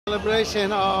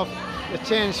Celebration of the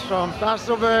change from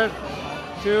Passover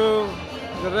to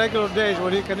the regular days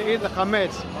where you can eat the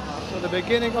chametz. So the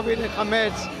beginning of eating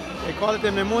chametz, they call it the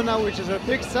Mimouna, which is a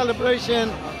big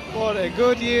celebration for a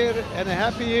good year and a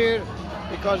happy year,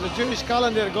 because the Jewish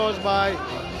calendar goes by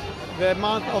the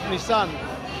month of Nisan,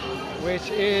 which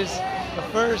is the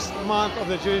first month of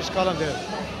the Jewish calendar.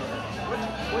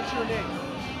 What's your name?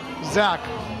 Zach.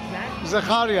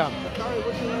 Zachariah. Zachariah,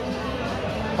 what's your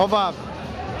name? Hovav.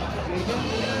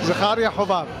 Zachariah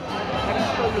Hovav. How do you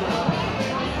spell your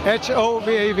name?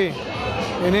 H-O-V-A-V.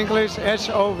 In English,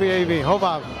 H-O-V-A-V.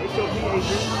 Hovav.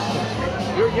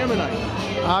 H-O-V-A-V. You're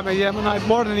Yemenite. I'm a Yemenite,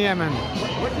 born in Yemen.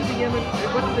 What did the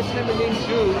Yemenis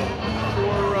do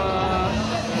for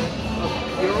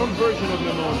your own version of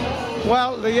Mimouna?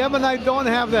 Well, the Yemenite don't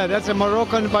have that. That's a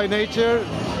Moroccan by nature,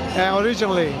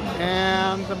 originally.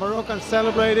 And the Moroccans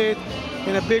celebrate it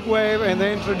in a big way, and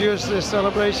they introduced this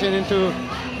celebration into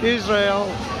Israel.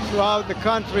 Throughout the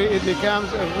country, it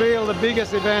becomes the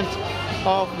biggest event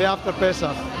of the after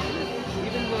Pesach.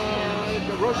 Even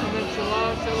the Rosh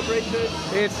Hashanah celebrates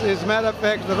it? As a matter of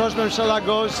fact, the Rosh Hashanah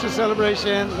goes to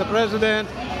celebration, the president,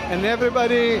 and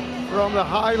everybody from the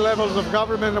high levels of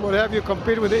government and what have you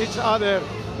compete with each other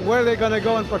where they're going to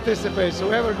go and participate. So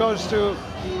whoever goes to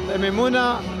the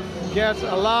Mimouna gets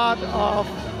a lot of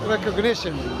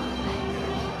recognition.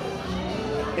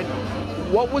 And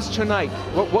what was tonight?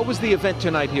 What was the event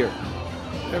tonight here?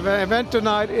 The event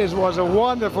tonight was a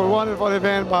wonderful, wonderful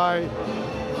event by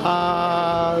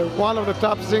one of the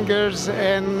top singers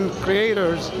and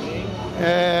creators,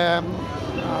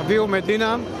 Avihu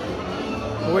Medina,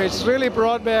 which really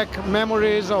brought back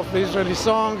memories of the Israeli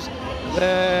songs,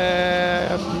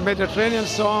 the Mediterranean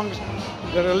songs,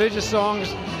 the religious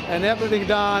songs, and everything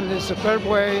done in a superb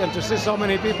way. And to see so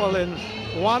many people in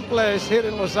one place here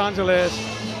in Los Angeles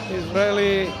is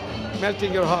really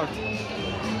melting your heart.